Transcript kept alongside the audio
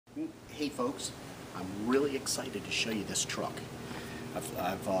Hey folks, I'm really excited to show you this truck.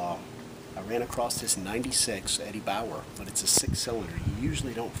 I ran across this 96 Eddie Bauer, but it's a 6-cylinder. You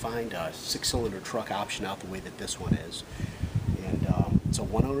usually don't find a 6-cylinder truck option out the way that this one is. And it's a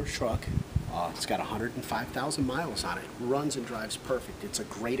one-owner truck. It's got 105,000 miles on it. Runs and drives perfect. It's a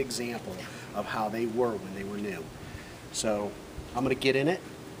great example of how they were when they were new. So I'm going to get in it,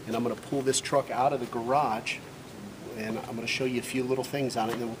 and I'm going to pull this truck out of the garage, and I'm going to show you a few little things on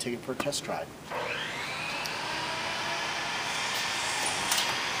it, and then we'll take it for a test drive.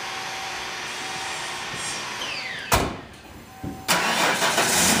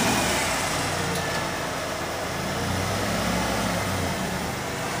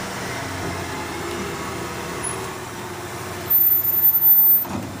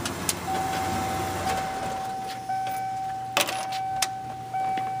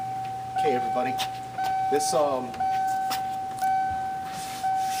 Okay, everybody, this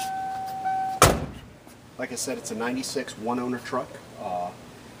like I said, it's a 96 one-owner truck.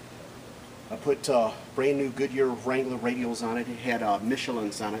 I put brand new Goodyear Wrangler radials on it. It had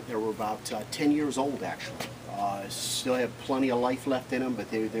Michelin's on it. They were about 10 years old, actually. Still have plenty of life left in them,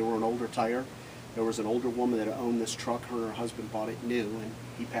 but they were an older tire. There was an older woman that owned this truck. Her and her husband bought it new, and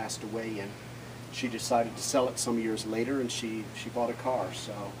he passed away, and she decided to sell it some years later, and she bought a car.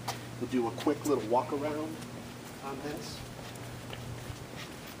 So we'll do a quick little walk around on this.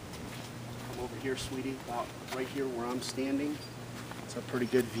 Come over here, sweetie, about right here where I'm standing. It's a pretty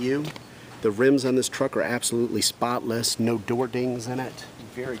good view. The rims on this truck are absolutely spotless, no door dings in it.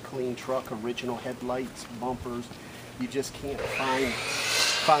 Very clean truck, original headlights, bumpers. You just can't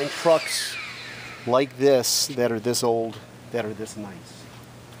find trucks like this that are this old, that are this nice.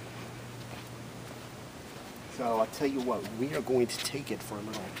 So I'll tell you what, we are going to take it for a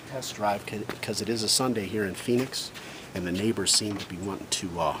little test drive because it is a Sunday here in Phoenix, and the neighbors seem to be wanting to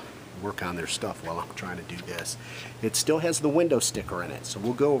work on their stuff while I'm trying to do this. It still has the window sticker in it, so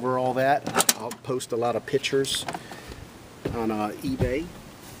we'll go over all that. I'll post a lot of pictures on eBay.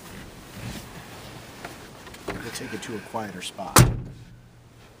 We'll take it to a quieter spot.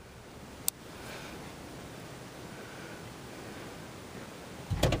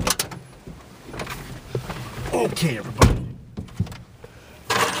 Okay, everybody.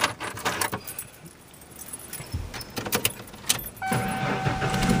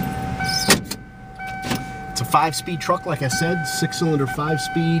 It's a 5-speed truck, like I said, 6-cylinder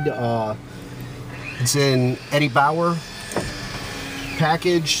 5-speed. It's in Eddie Bauer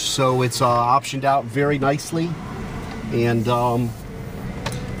package, so it's optioned out very nicely. And we'll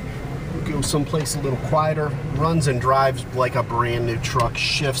go someplace a little quieter. Runs and drives like a brand new truck.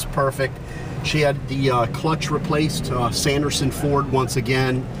 Shifts perfect. She had the clutch replaced, Sanderson Ford once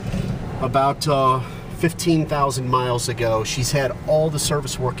again, about 15,000 miles ago. She's had all the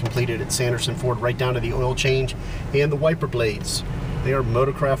service work completed at Sanderson Ford, right down to the oil change and the wiper blades. They are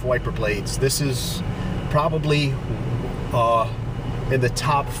Motorcraft wiper blades. This is probably in the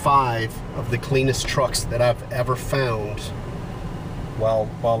top 5 of the cleanest trucks that I've ever found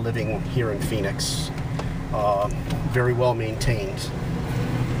while living here in Phoenix. Very well maintained.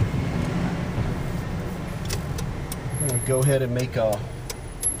 I'm going to go ahead and make a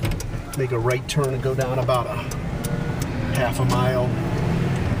right turn and go down about a half a mile.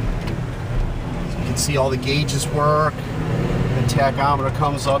 So you can see all the gauges work. The tachometer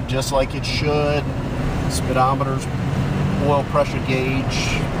comes up just like it should. Speedometers, oil pressure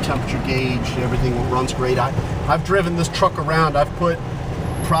gauge, temperature gauge, everything runs great. I've driven this truck around. I've put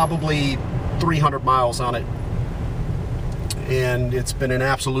probably 300 miles on it, and it's been an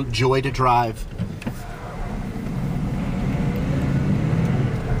absolute joy to drive.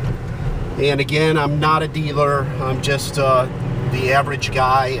 And again, I'm not a dealer, I'm just the average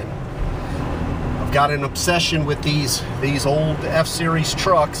guy, and I've got an obsession with these old F-Series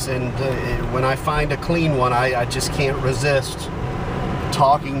trucks, and when I find a clean one, I just can't resist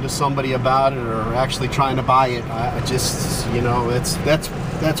talking to somebody about it or actually trying to buy it. I just, you know,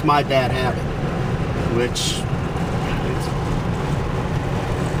 that's my bad habit, which is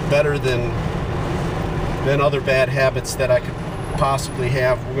better than other bad habits that I could possibly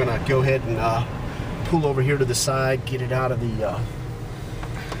have. We're gonna go ahead and pull over here to the side, get it out of the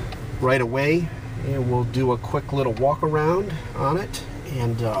right away, and we'll do a quick little walk around on it,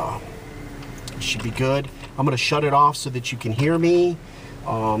 and it should be good. I'm gonna shut it off so that you can hear me.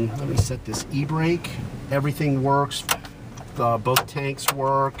 Let me set this e-brake. Everything works. Both tanks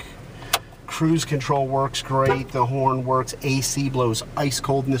work. Cruise control works great. The horn works. AC blows ice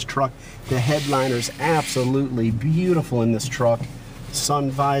cold in this truck. The headliner's absolutely beautiful in this truck.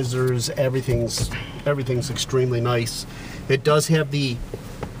 Sun visors, everything's extremely nice. It does have the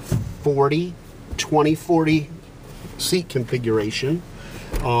 40, 20-40 seat configuration.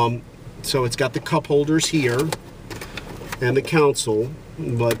 So it's got the cup holders here and the console,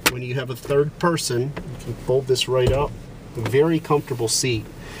 but when you have a third person, you can fold this right up. A very comfortable seat.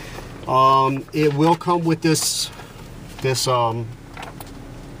 It will come with this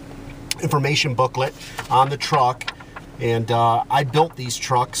information booklet on the truck, and I built these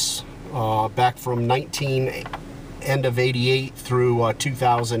trucks back from end of 88 through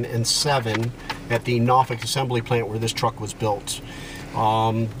 2007 at the Norfolk assembly plant where this truck was built.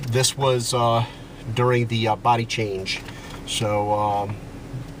 This was during the body change, so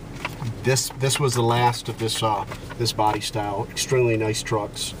this was the last of this body style. Extremely nice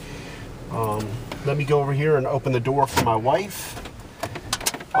trucks. Let me go over here and open the door for my wife.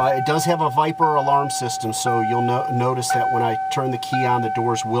 It does have a Viper alarm system, so you'll notice that when I turn the key on, the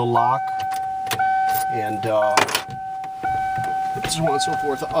doors will lock, and so on and so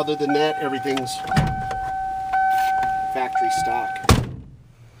forth. Other than that, everything's factory stock.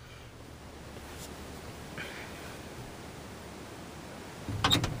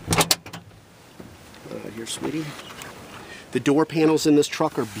 Here, sweetie. The door panels in this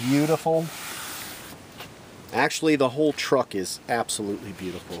truck are beautiful. Actually, the whole truck is absolutely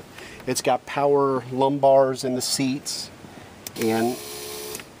beautiful. It's got power lumbars in the seats, and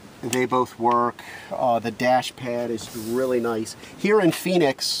they both work. The dash pad is really nice. Here in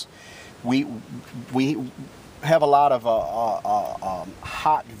Phoenix, we have a lot of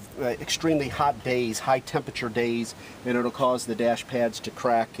hot, extremely hot days, high temperature days, and it'll cause the dash pads to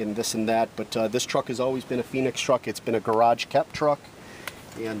crack and this and that. But this truck has always been a Phoenix truck. It's been a garage kept truck,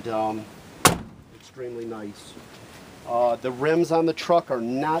 and extremely nice. The rims on the truck are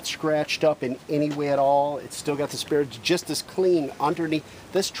not scratched up in any way at all. It's still got the spare, just as clean underneath.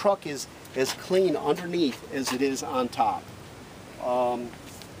 This truck is as clean underneath as it is on top.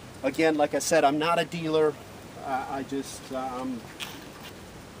 Again, like I said, I'm not a dealer. I'm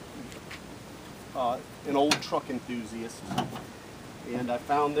an old truck enthusiast, and I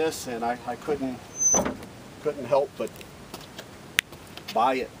found this, and I couldn't help but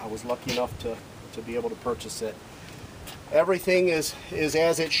buy it. I was lucky enough to be able to purchase it. Everything is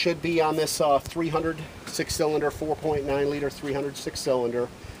as it should be on this 300 6-cylinder, 4.9 liter 300 6-cylinder,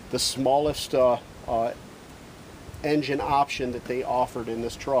 the smallest engine option that they offered in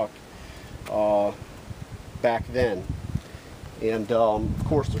this truck back then. And of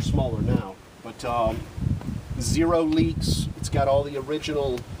course they're smaller now, but zero leaks. It's got all the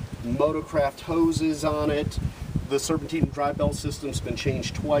original Motorcraft hoses on it. The serpentine drive belt system's been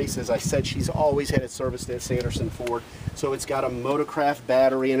changed twice. As I said, she's always had it serviced at Sanderson Ford. So it's got a Motorcraft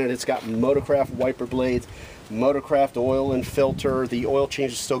battery in it. It's got Motorcraft wiper blades, Motorcraft oil and filter. The oil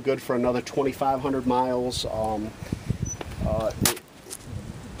change is still good for another 2,500 miles.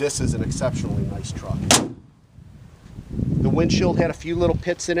 This is an exceptionally nice truck. The windshield had a few little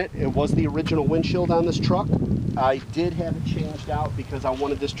pits in it. It was the original windshield on this truck. I did have it changed out because I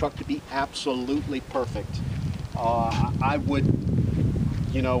wanted this truck to be absolutely perfect. I would,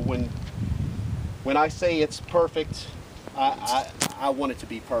 you know, when I say it's perfect, I want it to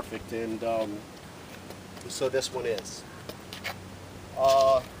be perfect, and so this one is.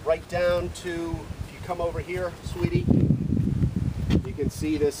 Right down to, if you come over here, sweetie, you can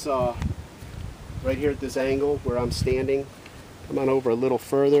see this right here at this angle where I'm standing. Come on over a little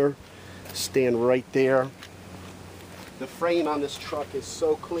further, stand right there. The frame on this truck is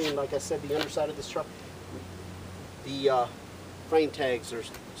so clean. Like I said, the underside of this truck, the frame tags are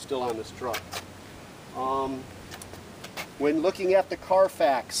still on this truck. When looking at the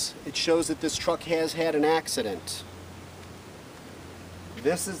Carfax, it shows that this truck has had an accident.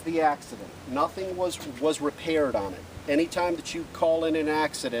 This is the accident. Nothing was repaired on it. Anytime that you call in an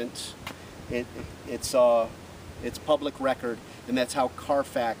accident, it's public record, and that's how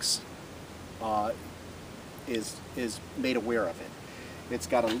Carfax is made aware of it. It's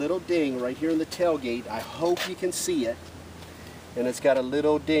got a little ding right here in the tailgate. I hope you can see it. And it's got a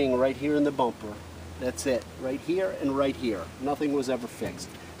little ding right here in the bumper. That's it, right here and right here. Nothing was ever fixed.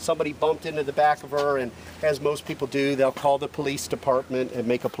 Somebody bumped into the back of her, and as most people do, they'll call the police department and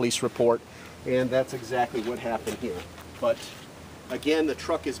make a police report. And that's exactly what happened here. But again, the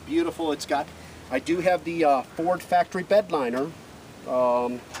truck is beautiful. It's got, I do have the Ford factory bed liner.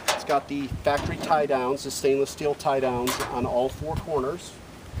 It's got the factory tie downs, the stainless steel tie downs on all four corners.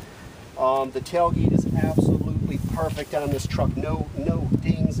 The tailgate is absolutely perfect on this truck. No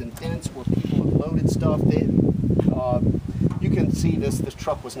dings and dents where people have loaded stuff. You can see this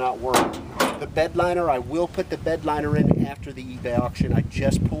truck was not worked. The bed liner, I will put the bed liner in after the eBay auction. I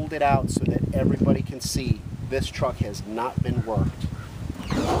just pulled it out so that everybody can see this truck has not been worked.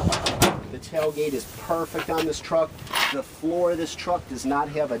 The tailgate is perfect on this truck. The floor of this truck does not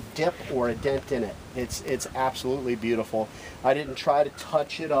have a dip or a dent in it. It's absolutely beautiful. I didn't try to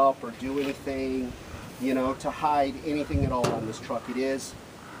touch it up or do anything, you know, to hide anything at all on this truck. It is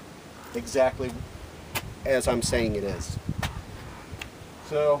exactly as I'm saying it is.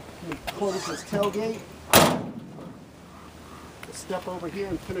 So let me close this tailgate. Let's step over here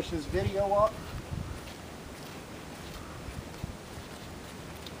and finish this video up.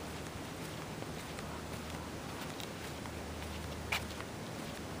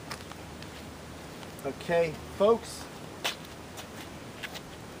 Okay, folks,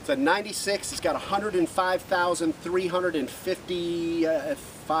 it's a 96. It's got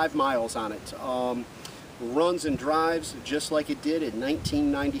 105,355 miles on it. Runs and drives just like it did in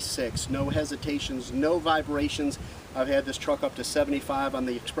 1996. No hesitations, no vibrations. I've had this truck up to 75 on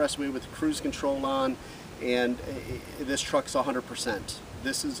the expressway with cruise control on, and this truck's 100%.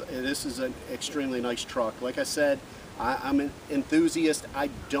 This is an extremely nice truck. Like I said, I'm an enthusiast. I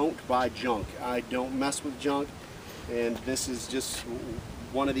don't buy junk. I don't mess with junk, and this is just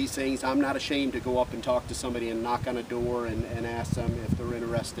one of these things. I'm not ashamed to go up and talk to somebody and knock on a door and ask them if they're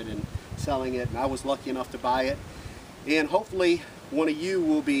interested in selling it. And I was lucky enough to buy it, and hopefully one of you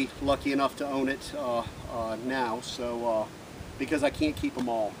will be lucky enough to own it now. So because I can't keep them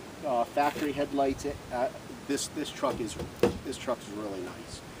all. Factory headlights. This truck is really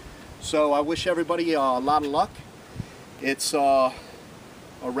nice. So I wish everybody a lot of luck. It's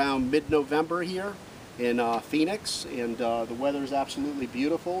around mid-November here in Phoenix, and the weather is absolutely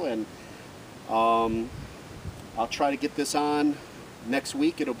beautiful, and I'll try to get this on next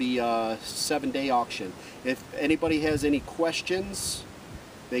week. It'll be a 7-day auction. If anybody has any questions,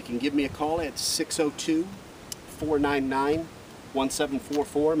 they can give me a call at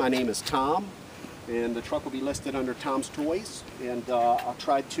 602-499-1744. My name is Tom, and the truck will be listed under Tom's Toys, and I'll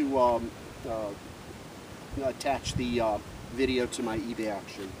try to attach the video to my eBay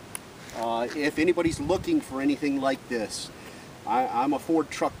auction. If anybody's looking for anything like this, I'm a Ford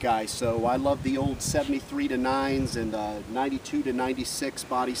truck guy, so I love the old 73 to 9s and 92 to 96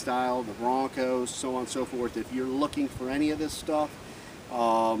 body style, the Broncos, so on and so forth. If you're looking for any of this stuff,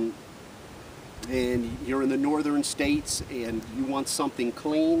 and you're in the northern states and you want something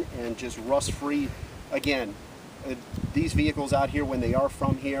clean and just rust-free, again, these vehicles out here, when they are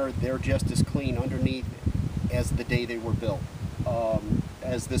from here, they're just as clean underneath as the day they were built,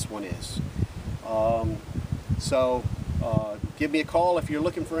 as this one is. So give me a call if you're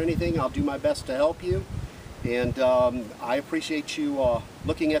looking for anything. I'll do my best to help you, and I appreciate you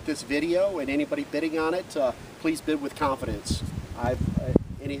looking at this video, and anybody bidding on it, please bid with confidence.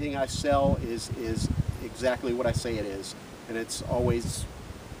 Anything I sell is exactly what I say it is, and it's always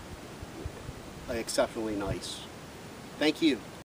exceptionally nice. Thank you.